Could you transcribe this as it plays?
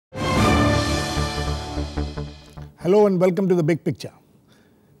Hello and welcome to the big picture.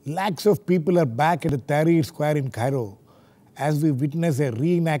 Lakhs of people are back at the Tahrir Square in Cairo as we witness a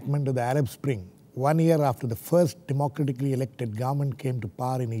reenactment of the Arab Spring, 1 year after the first democratically elected government came to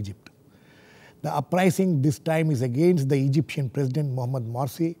power in Egypt. The uprising this time is against the Egyptian President Mohamed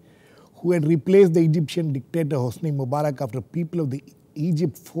Morsi, who had replaced the Egyptian dictator Hosni Mubarak after people of the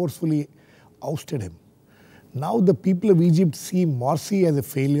Egypt forcefully ousted him. Now the people of Egypt see Morsi as a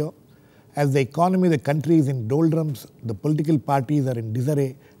failure. As the economy of the country is in doldrums, the political parties are in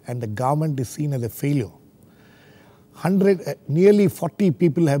disarray, and the government is seen as a failure. Nearly 40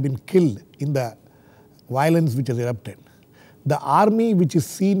 people have been killed in the violence which has erupted. The army, which is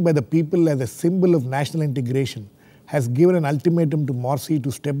seen by the people as a symbol of national integration, has given an ultimatum to Morsi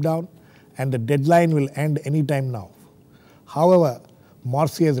to step down, and the deadline will end any time now. However,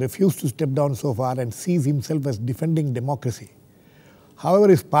 Morsi has refused to step down so far and sees himself as defending democracy. However,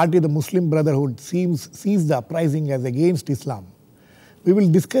 his party, the Muslim Brotherhood, sees the uprising as against Islam. We will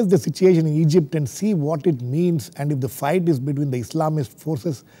discuss the situation in Egypt and see what it means and if the fight is between the Islamist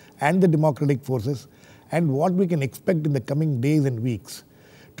forces and the democratic forces and what we can expect in the coming days and weeks.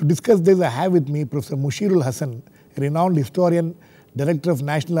 To discuss this, I have with me Professor Mushirul Hasan, a renowned historian, Director of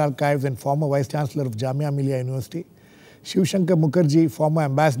National Archives and former Vice-Chancellor of Jamia Millia University, Shankar Mukherjee, former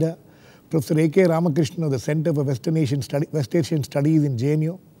Ambassador, Professor A.K. Ramakrishnan of the Center for West Asian Studies in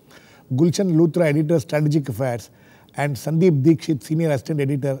JNU, Gulshan Luthra, Editor, Strategic Affairs, and Sandeep Dikshit, Senior Assistant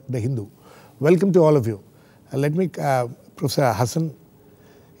Editor, The Hindu. Welcome to all of you. Professor Hasan,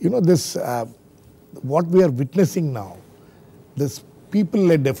 you know this, what we are witnessing now, this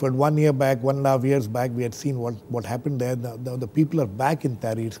people-led effort, 1 year back, 1.5 years back, we had seen what happened there. The people are back in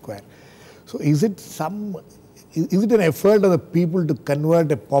Tahrir Square. So is it an effort of the people to convert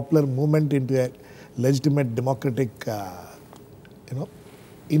a popular movement into a legitimate democratic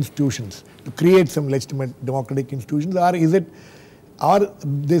institutions, to create some legitimate democratic institutions, or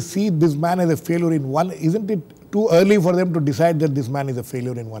they see this man as a failure in one? Isn't it too early for them to decide that this man is a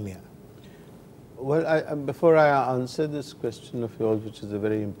failure in 1 year? Well, before I answer this question of yours, which is a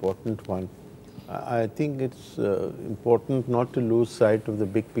very important one, I think it's important not to lose sight of the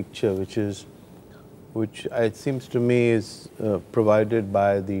big picture, which it seems to me is provided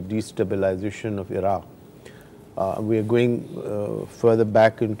by the destabilization of Iraq. We are going further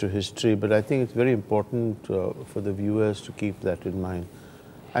back into history, but I think it's very important for the viewers to keep that in mind.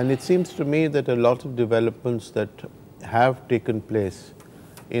 And it seems to me that a lot of developments that have taken place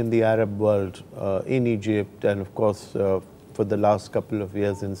in the Arab world, in Egypt, and of course for the last couple of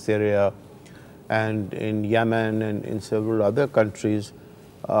years in Syria and in Yemen and in several other countries,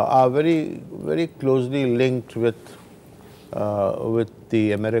 are very, very closely linked with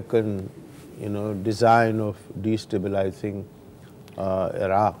the American, design of destabilizing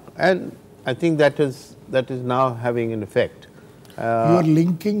Iraq, and I think that is now having an effect. You are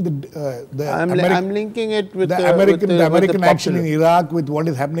linking I'm linking it with the American action in Iraq with what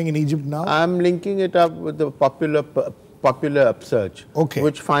is happening in Egypt now. I'm linking it up with the popular upsurge, okay,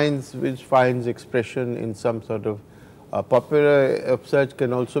 which finds expression in some sort of popular upsurge.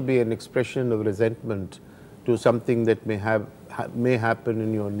 Can also be an expression of resentment to something that may happen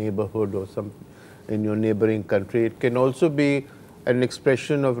in your neighborhood or in your neighboring country. It can also be an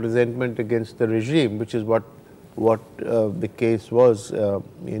expression of resentment against the regime, which is what the case was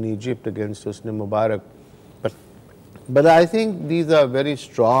in Egypt against Hosni Mubarak. But I think these are very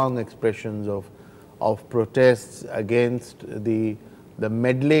strong expressions of protests against the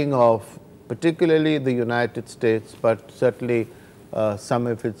meddling of particularly the United States, but certainly some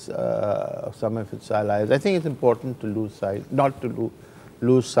of its allies. I think it's important to not to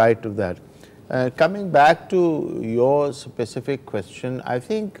lose sight of that. Coming back to your specific question, I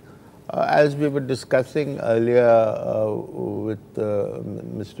think as we were discussing earlier with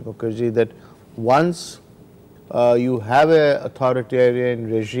Mr. Mukherjee, that once you have an authoritarian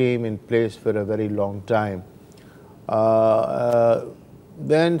regime in place for a very long time,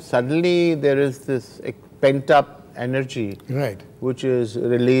 then suddenly there is this pent-up energy, right, which is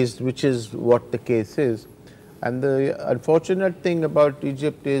released, which is what the case is. And the unfortunate thing about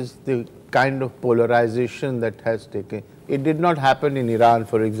Egypt is the kind of polarization that has taken. It did not happen in Iran,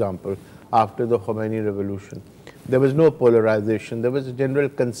 for example, after the Khomeini revolution. There was no polarization. There was a general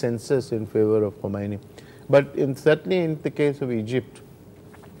consensus in favor of Khomeini. But certainly in the case of Egypt,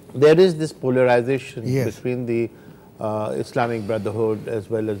 there is this polarization, yes, between the Islamic Brotherhood as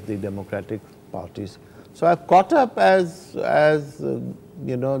well as the democratic parties. So I've caught up as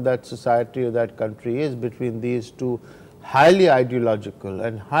that society or that country is between these two highly ideological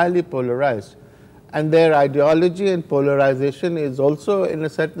and highly polarized. And their ideology and polarization is also in a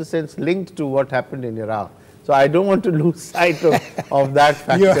certain sense linked to what happened in Iraq. So I don't want to lose sight of that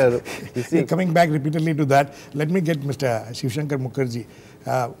factor. You see. Coming back repeatedly to that, let me get Mr. Shiv Shankar Mukherjee.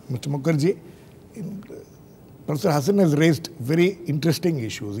 Mr. Mukherjee, Professor Hasan has raised very interesting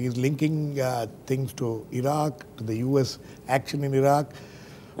issues. He is linking things to Iraq, to the US action in Iraq.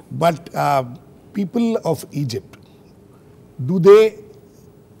 But people of Egypt, do they,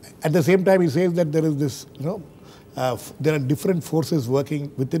 at the same time he says that there is this, there are different forces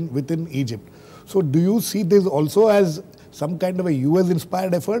working within Egypt. So do you see this also as some kind of a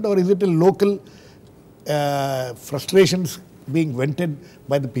US-inspired effort, or is it a local frustrations being vented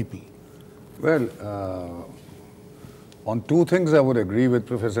by the people? Well, on two things I would agree with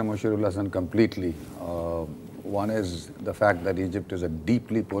Professor Mushirul Hasan completely. One is the fact that Egypt is a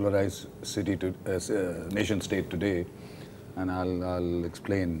deeply polarized nation state today, and I'll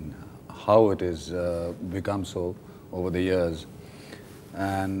explain how it has become so over the years.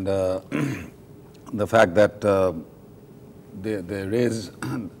 And the fact that there is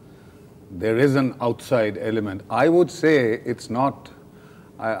an outside element. I would say it's not,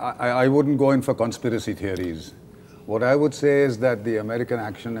 I wouldn't go in for conspiracy theories. What I would say is that the American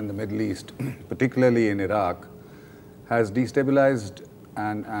action in the Middle East, particularly in Iraq, has destabilized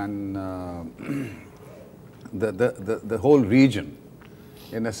and the whole region.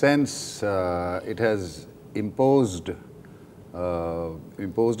 In a sense, it has imposed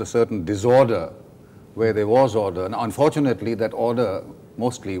a certain disorder where there was order. And unfortunately, that order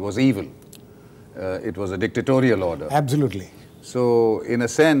mostly was evil. It was a dictatorial order. Absolutely. So, in a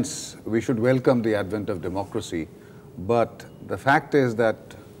sense, we should welcome the advent of democracy. But the fact is that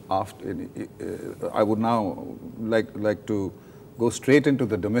I would now like to go straight into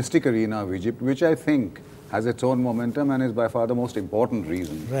the domestic arena of Egypt, which I think has its own momentum and is by far the most important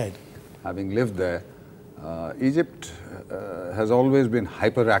reason. Right. Having lived there, Egypt has always been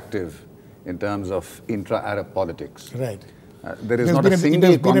hyperactive in terms of intra-Arab politics. Right. There is not a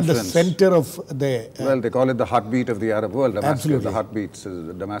single conference. It has been at the center of the... well, they call it the heartbeat of the Arab world. Damascus, absolutely. The heartbeats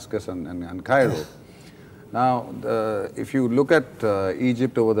is Damascus and Cairo. Now, if you look at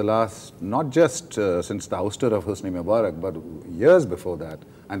Egypt over the last, not just since the ouster of Hosni Mubarak, but years before that,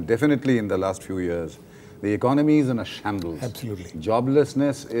 and definitely in the last few years, the economy is in a shambles. Absolutely.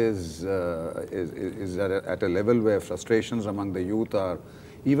 Joblessness is at a level where frustrations among the youth are,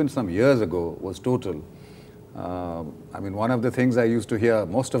 even some years ago, was total. I mean, one of the things I used to hear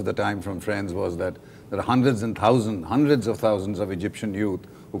most of the time from friends was that there are hundreds of thousands of Egyptian youth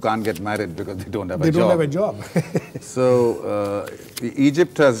who can't get married because they don't have a job. They don't have a job. So,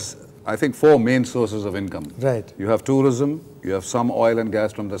 Egypt has, I think, four main sources of income. Right. You have tourism, you have some oil and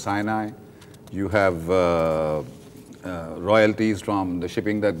gas from the Sinai, you have royalties from the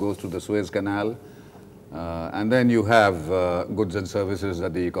shipping that goes through the Suez Canal, and then you have goods and services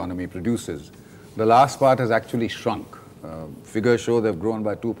that the economy produces. The last part has actually shrunk. Figures show they've grown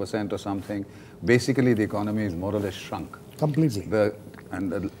by 2% or something. Basically, the economy is more or less shrunk. Completely.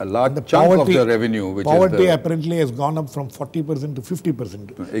 And a large chunk of the revenue, which poverty apparently has gone up from 40% to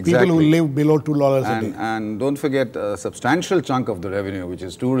 50%. Exactly. People who live below $2 a day. And don't forget, a substantial chunk of the revenue, which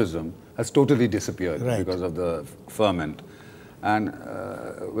is tourism, has totally disappeared because of the ferment. And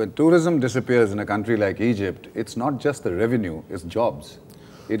when tourism disappears in a country like Egypt, it's not just the revenue, it's jobs.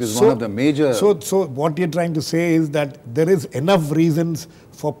 It is one of the major... So what you're trying to say is that there is enough reasons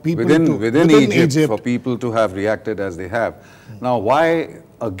for people within Egypt for people to have reacted as they have. Now, why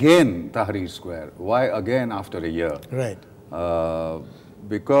again Tahrir Square? Why again after a year? Right.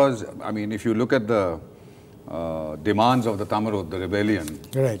 Because, I mean, if you look at the demands of the Tamarud, the rebellion,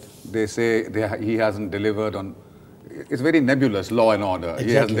 right. They say he hasn't delivered on... It's very nebulous, law and order. Exactly.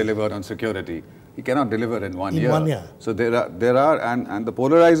 He hasn't delivered on security. He cannot deliver in one year. So there are, and the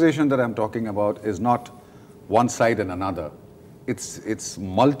polarization that I'm talking about is not one side and another. It's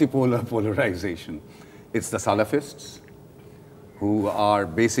multipolar polarization. It's the Salafists, who are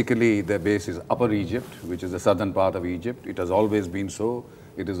basically, their base is Upper Egypt, which is the southern part of Egypt. It has always been so.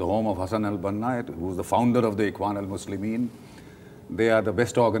 It is the home of Hasan al-Banna, who is the founder of the Ikhwan al-Muslimin. They are the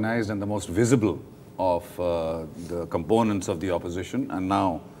best organized and the most visible of the components of the opposition. And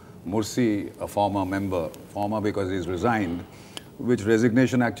now Mursi, a former member, former because he's resigned, which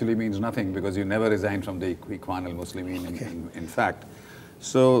resignation actually means nothing because you never resign from the Ikhwan al-Muslimin in fact.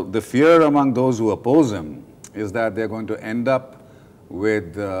 So the fear among those who oppose him is that they're going to end up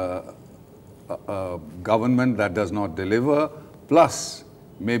with a government that does not deliver, plus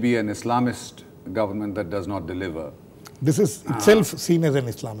maybe an Islamist government that does not deliver. This is itself seen as an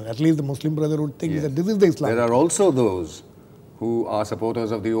Islamist. At least the Muslim Brotherhood thinks that this is the Islam. There are also those who are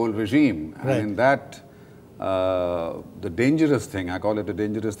supporters of the old regime. And in that the dangerous thing, I call it a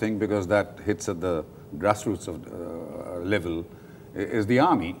dangerous thing because that hits at the grassroots of, level, is the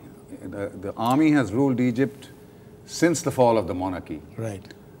army. The army has ruled Egypt since the fall of the monarchy.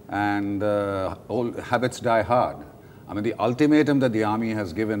 Right. And old habits die hard. I mean, the ultimatum that the army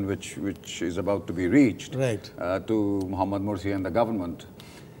has given, which is about to be reached, right, to Mohammad Morsi and the government,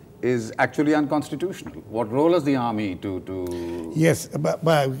 is actually unconstitutional. What role has the army to... Yes, but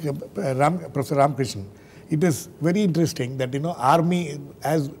Professor Ramakrishnan, it is very interesting that, army,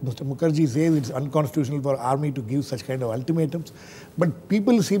 as Mr. Mukherjee says, it's unconstitutional for army to give such kind of ultimatums. But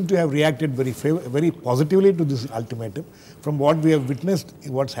people seem to have reacted very positively to this ultimatum. From what we have witnessed,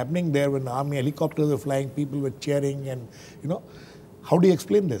 what's happening there when army helicopters are flying, people were cheering and, how do you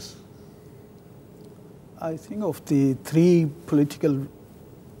explain this? I think of the three political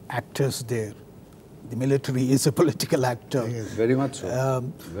actors there. The military is a political actor. Yes. Very much so.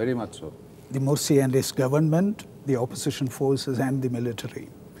 Very much so. The Morsi and his government, the opposition forces and the military.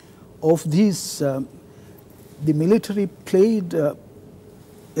 Of these, the military played a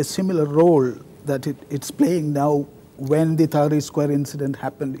similar role that it's playing now when the Tahrir Square incident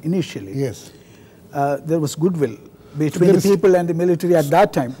happened initially. Yes. There was goodwill between the people and the military at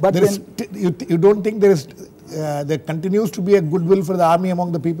that time. But you don't think there continues to be a goodwill for the army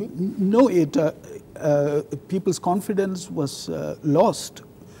among the people? No, people's confidence was lost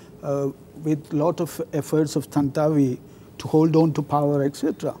with a lot of efforts of Tantawi to hold on to power,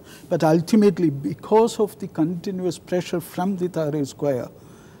 etc. But ultimately, because of the continuous pressure from the Tahrir Square,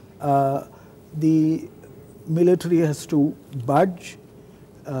 the military has to budge,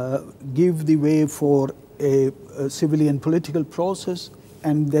 give the way for a civilian political process,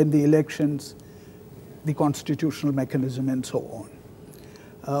 and then the elections, the constitutional mechanism, and so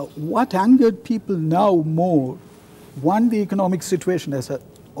on. What angered people now more, one, the economic situation, as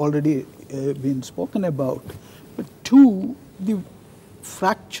already been spoken about, but two, the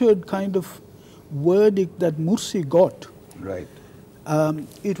fractured kind of verdict that Morsi got. Right.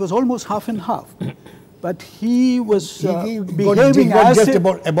 It was almost half and half. But he was behaving as just if,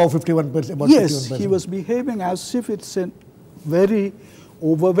 above 51%. Yes, 51%. He was behaving as if it's a very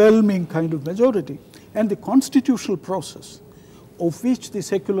overwhelming kind of majority. And the constitutional process, of which the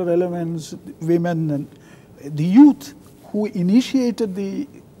secular elements, women, and the youth who initiated the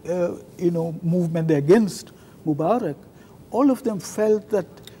movement against Mubarak, all of them felt that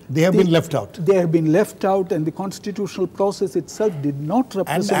they have been left out. They have been left out, and the constitutional process itself did not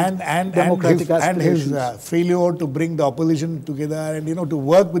represent democratic aspirations. And his failure to bring the opposition together and to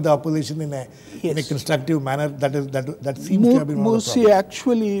work with the opposition in a constructive manner, that seems to have been one of the problems. Morsi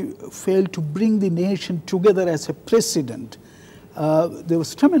actually failed to bring the nation together as a precedent. There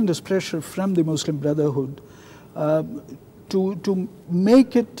was tremendous pressure from the Muslim Brotherhood to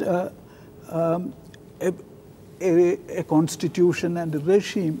make it a constitution and a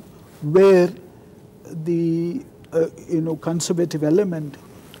regime where the conservative element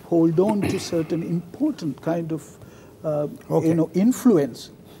hold on to certain important kind of influence.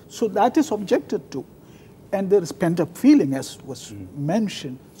 So that is objected to, and there is pent-up feeling, as was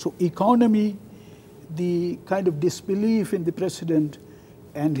mentioned. So economy, the kind of disbelief in the president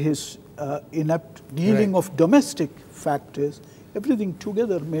and his inept dealing of domestic factors, everything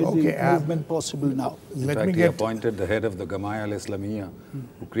together made the movement possible now. He appointed the head of the Jamia al-Islamia,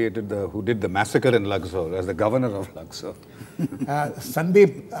 who did the massacre in Luxor, as the governor of Luxor.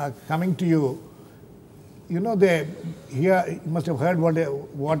 Sandeep, coming to you, here you must have heard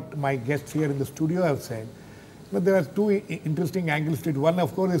what my guests here in the studio have said. But there are two interesting angles to it. One,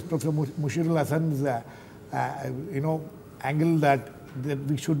 of course, is Professor Mushirul Hasan's angle that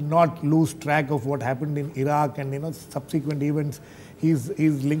we should not lose track of what happened in Iraq and subsequent events. He's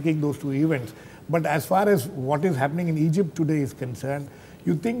linking those two events. But as far as what is happening in Egypt today is concerned,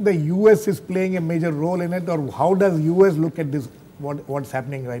 you think the US is playing a major role in it, or how does US look at this? What's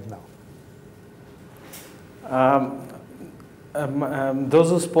happening right now? Those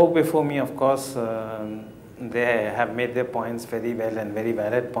who spoke before me, of course, they have made their points very well and very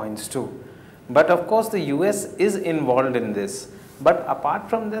valid points too. But of course, the US is involved in this. But apart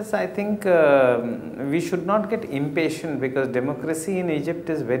from this, I think we should not get impatient, because democracy in Egypt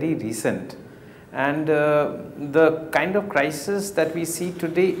is very recent. And the kind of crisis that we see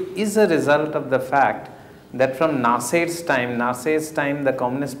today is a result of the fact that from Nasser's time, the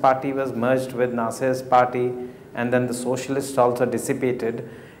Communist Party was merged with Nasser's party, and then the socialists also dissipated.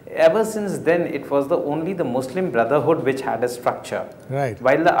 Ever since then, it was only the Muslim Brotherhood which had a structure. Right.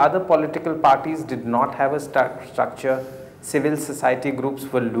 While the other political parties did not have a structure, civil society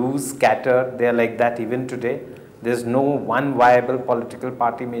groups were loose, scattered. They are like that even today. There's no one viable political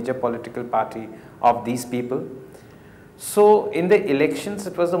party, major political party, of these people. So in the elections,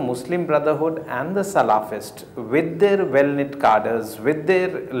 it was the Muslim Brotherhood and the Salafist with their well-knit cadres, with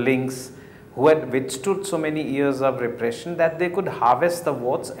their links, who had withstood so many years of repression that they could harvest the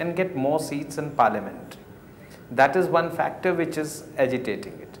votes and get more seats in parliament. That is one factor which is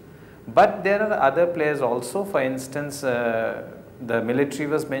agitating it. But there are other players also. For instance, the military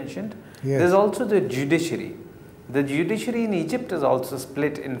was mentioned. Yes. There is also the judiciary. The judiciary in Egypt is also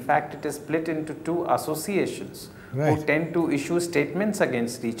split. In fact, it is split into two associations who tend to issue statements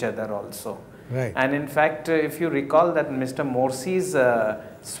against each other also. And in fact, if you recall that Mr. Morsi's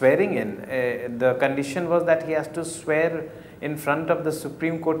swearing in, the condition was that he has to swear in front of the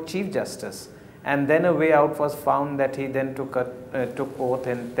Supreme Court Chief Justice. And then a way out was found that he then took oath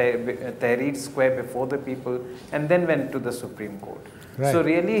in Tahrir Square before the people and then went to the Supreme Court. So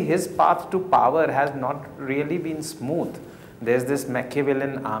really his path to power has not really been smooth. There's this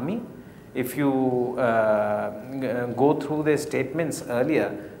Machiavellian army. If you go through their statements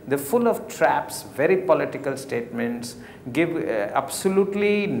earlier, they're full of traps, very political statements, give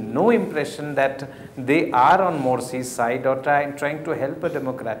absolutely no impression that they are on Morsi's side or trying to help a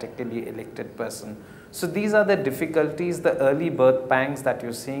democratically elected person. So these are the difficulties, the early birth pangs that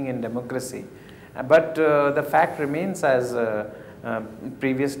you're seeing in democracy. But the fact remains, as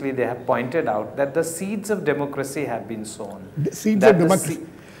previously they have pointed out, that the seeds of democracy have been sown. Seeds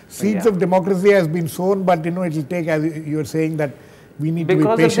of democracy has been sown, but it will take, as you are saying, that we need to be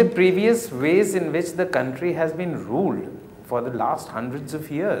patient. Because of the previous ways in which the country has been ruled for the last hundreds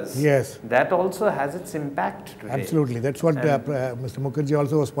of years. Yes. That also has its impact today. Absolutely. That's what Mr. Mukherjee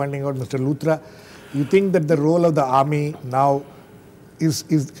also was pointing out. Mr. Luthra, you think that the role of the army now is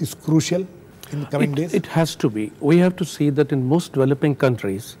crucial in the coming days? It has to be. We have to see that in most developing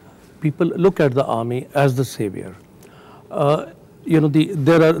countries, people look at the army as the savior. There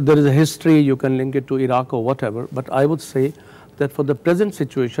is a history, you can link it to Iraq or whatever, but I would say that for the present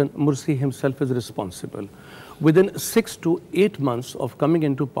situation, Morsi himself is responsible. Within 6 to 8 months of coming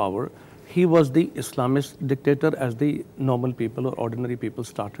into power, he was the Islamist dictator as the normal people or ordinary people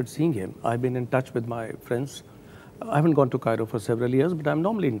started seeing him. I've been in touch with my friends. I haven't gone to Cairo for several years, but I'm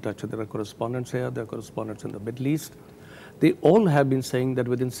normally in touch. There are correspondents here, there are correspondents in the Middle East. They all have been saying that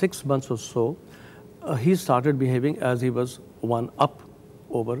within 6 months or so, he started behaving as he was one up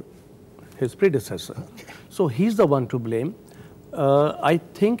over his predecessor. So he's the one to blame. I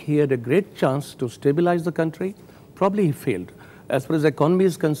think he had a great chance to stabilize the country. Probably he failed. As far as the economy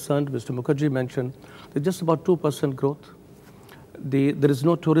is concerned, Mr. Mukherjee mentioned, there's just about 2% growth. There is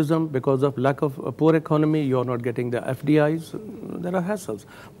no tourism because of lack of a poor economy. You're not getting the FDIs. There are hassles.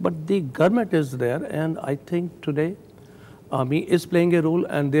 But the government is there, and I think today army is playing a role,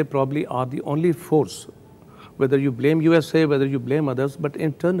 and they probably are the only force. Whether you blame USA, whether you blame others, but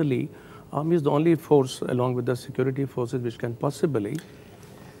internally, army is the only force along with the security forces which can possibly.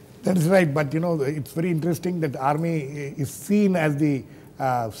 That is right, but it's very interesting that army is seen as the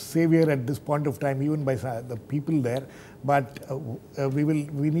savior at this point of time, even by the people there. But we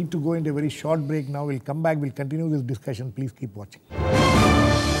need to go into a very short break now. We'll come back, we'll continue this discussion. Please keep watching.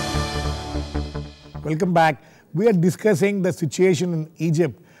 Welcome back. We are discussing the situation in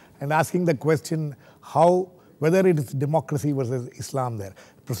Egypt and asking the question whether it is democracy versus Islam there.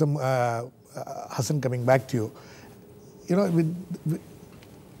 Professor Hasan, coming back to you,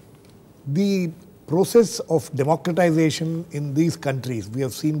 the process of democratization in these countries, we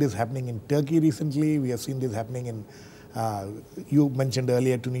have seen this happening in Turkey recently, we have seen this happening in, you mentioned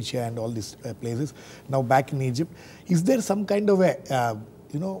earlier, Tunisia and all these places, now back in Egypt. Is there some kind of a,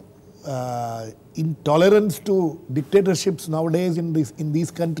 intolerance to dictatorships nowadays in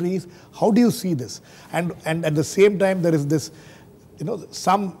these countries? How do you see this? And at the same time, there is this,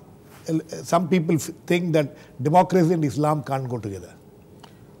 some people think that democracy and Islam can't go together.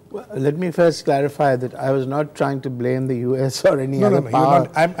 Well, let me first clarify that I was not trying to blame the US or any other power.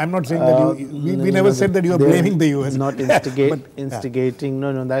 I'm not saying that we never said that you are blaming the US. Not instigating.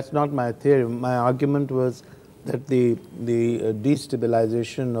 No, that's not my theory. My argument was that the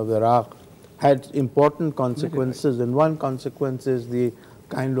destabilization of Iraq had important consequences, and one consequence is the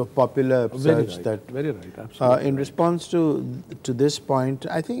kind of popular upsurge that. Very right, absolutely. In response to this point,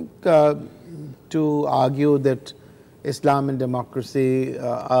 I think to argue that Islam and democracy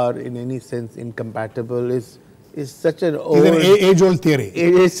are in any sense incompatible is such an age-old theory.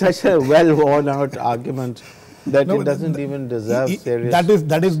 It is such a well-worn out argument that it doesn't even deserve serious.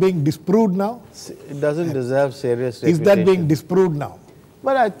 That is being disproved now? It doesn't deserve serious reputation. Is that being disproved now?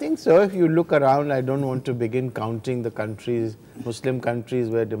 Well, I think so. If you look around, I don't want to begin counting the countries, Muslim countries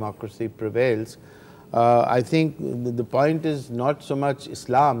where democracy prevails. I think the point is not so much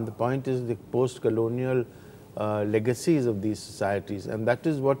Islam, the point is the post-colonial legacies of these societies, and that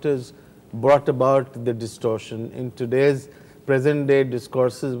is what has brought about the distortion. In today's present day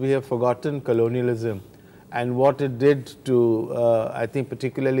discourses, we have forgotten colonialism and what it did to, I think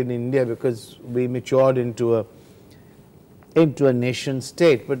particularly in India, because we matured into a nation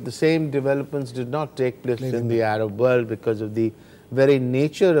state, but the same developments did not take place in the Arab world because of the very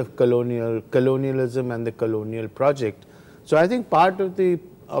nature of colonialism and the colonial project. So I think part of the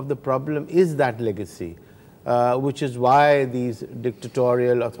problem is that legacy, which is why these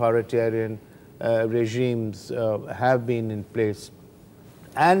dictatorial, authoritarian regimes have been in place,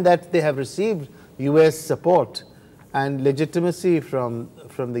 and that they have received US support and legitimacy from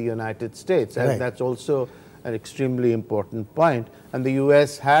the United States, and that's also an extremely important point. And the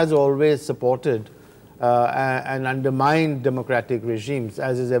US has always supported and undermined democratic regimes,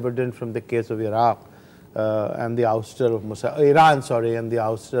 as is evident from the case of Iraq and the ouster of Iran, and the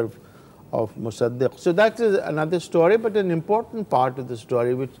ouster of Mossadegh. So that is another story, but an important part of the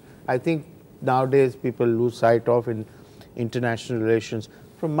story, which I think nowadays people lose sight of in international relations.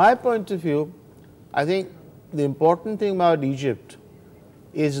 From my point of view, I think the important thing about Egypt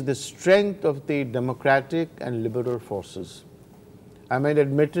is the strength of the democratic and liberal forces. I mean,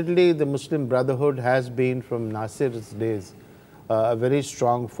 admittedly, the Muslim Brotherhood has been from Nasser's days a very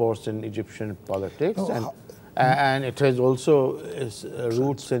strong force in Egyptian politics, and it has also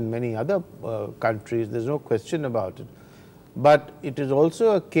roots in many other countries. There's no question about it. But it is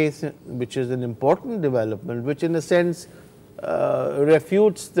also a case which is an important development, which in a sense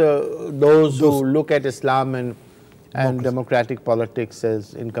refutes those who look at Islam and democratic politics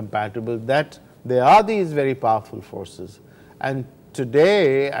as incompatible, that there are these very powerful forces. And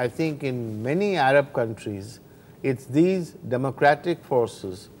today, I think in many Arab countries, it's these democratic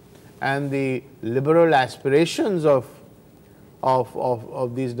forces and the liberal aspirations of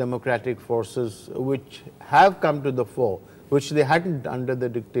these democratic forces which have come to the fore, which they hadn't under the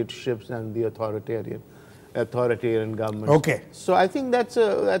dictatorships and the authoritarian governments. Okay. So I think that's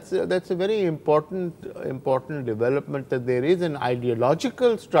a very important development, that there is an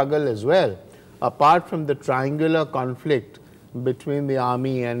ideological struggle as well, apart from the triangular conflict between the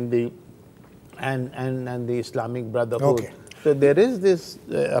army and the Islamic Brotherhood. Okay. So there is this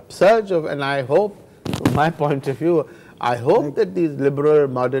upsurge of, and I hope, from my point of view, I hope that these liberal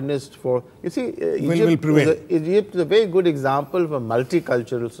modernist Egypt is a very good example of a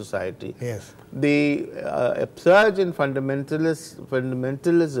multicultural society. Yes. The upsurge in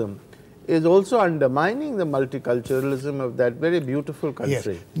fundamentalism is also undermining the multiculturalism of that very beautiful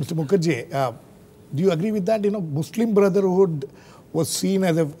country. Yes. Mr. Mukherjee, do you agree with that? Muslim Brotherhood was seen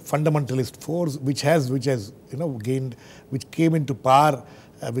as a fundamentalist force, which came into power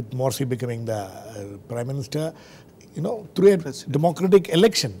with Morsi becoming the prime minister, through a democratic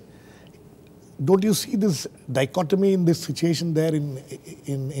election. Don't you see this dichotomy in this situation there in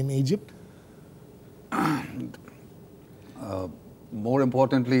Egypt? More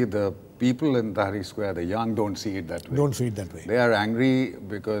importantly, the people in Tahrir Square, the young, don't see it that way. Don't see it that way. They are angry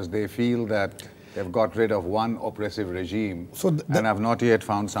because they feel that they've got rid of one oppressive regime and have not yet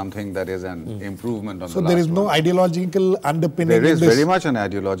found something that is an improvement on the last one. So there is no ideological underpinning. There is very much an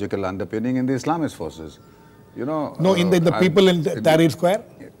ideological underpinning in the Islamist forces. In the people in Tahrir Square?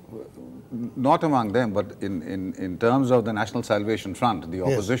 Not among them, but in terms of the National Salvation Front, the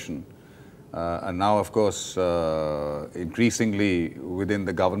opposition, and now of course increasingly within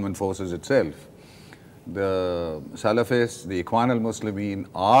the government forces itself, the Salafists, the Ikhwan al-Muslimin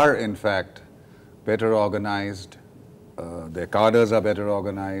are in fact better organized, their cadres are better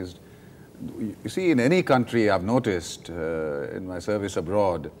organized. You see, in any country I've noticed in my service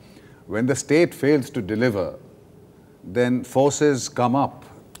abroad, when the state fails to deliver, then forces come up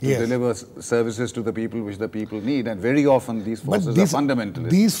to deliver services to the people which the people need, and very often these forces are fundamentalist.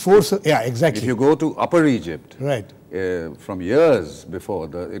 These forces, exactly. If you go to Upper Egypt, right, from years before,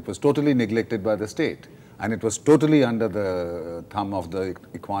 it was totally neglected by the state, and it was totally under the thumb of the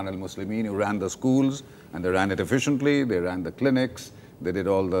Ikhwan al-Muslimin, who ran the schools, and they ran it efficiently, they ran the clinics, they did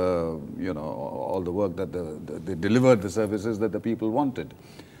all the, all the work that they delivered the services that the people wanted.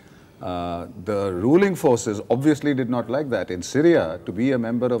 The ruling forces obviously did not like that. In Syria, to be a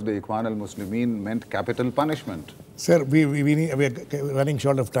member of the Ikhwan al-Muslimin meant capital punishment. Sir, we are running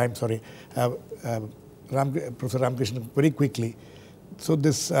short of time, sorry. Professor Ramakrishnan, very quickly. So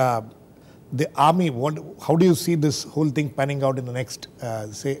this, the army, how do you see this whole thing panning out in the next,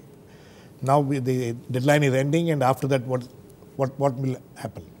 say, now the deadline is ending, and after that what will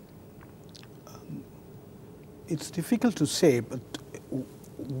happen? It's difficult to say, but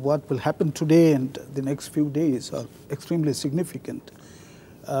what will happen today and the next few days are extremely significant.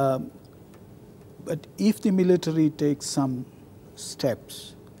 But if the military takes some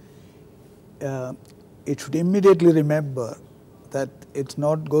steps, it should immediately remember that it's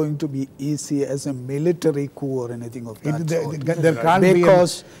not going to be easy as a military coup or anything of that sort. There can't be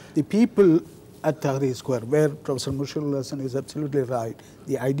because the people at Tahrir Square, where Professor Mushirul Hasan is absolutely right,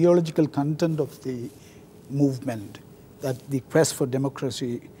 the ideological content of the movement, that the quest for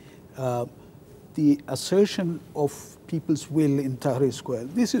democracy, the assertion of people's will in Tahrir Square,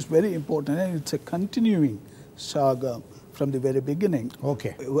 this is very important, and it's a continuing saga from the very beginning.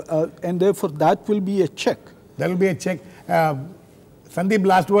 Okay. And therefore, that will be a check. There will be a check. Sandeep,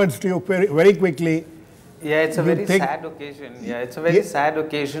 last words to you very quickly. Yeah, it's a very sad occasion. Yeah, it's a very sad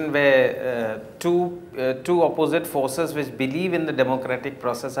occasion where two opposite forces which believe in the democratic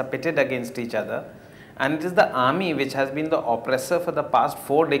process are pitted against each other. And it is the army which has been the oppressor for the past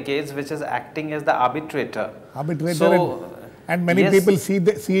 4 decades, which is acting as the arbitrator. And many people see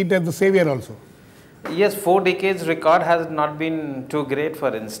it as the savior also. Yes, 4 decades record has not been too great,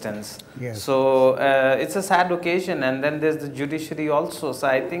 for instance. Yes. So it's a sad occasion, and then there's the judiciary also. So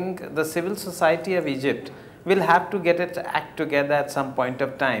I think the civil society of Egypt will have to get its act together at some point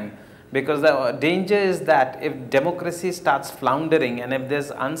of time, because the danger is that if democracy starts floundering and if there's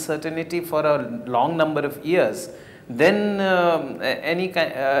uncertainty for a long number of years, then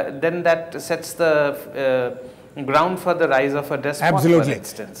then that sets the ground for the rise of a despot, Absolutely. for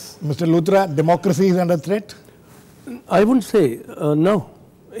instance. Mr. Luthra, democracy is under threat? I wouldn't say no.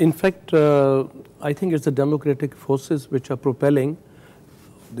 In fact, I think it's the democratic forces which are propelling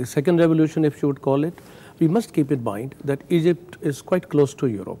the second revolution, if you would call it. We must keep in mind that Egypt is quite close to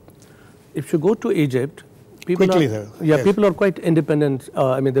Europe. If you go to Egypt, people people are quite independent.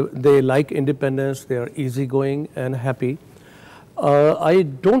 I mean, they like independence. They are easygoing and happy. I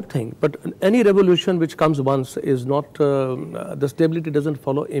don't think, but any revolution which comes once is not, the stability doesn't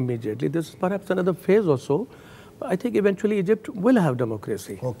follow immediately. This is perhaps another phase or so. But I think eventually Egypt will have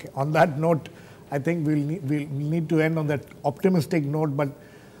democracy. Okay. On that note, I think we'll need to end on that optimistic note, but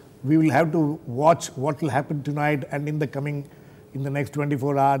we will have to watch what will happen tonight and in the next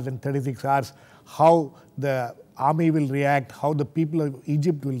 24 hours and 36 hours, how the army will react, how the people of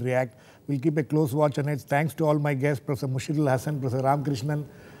Egypt will react. We'll keep a close watch on it. Thanks to all my guests, Professor Mushirul Hasan, Professor Ramakrishnan,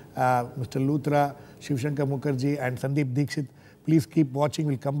 Mr. Luthra, Shankar Mukherjee, and Sandeep Dikshit. Please keep watching.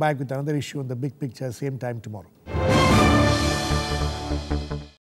 We'll come back with another issue on the big picture, same time tomorrow.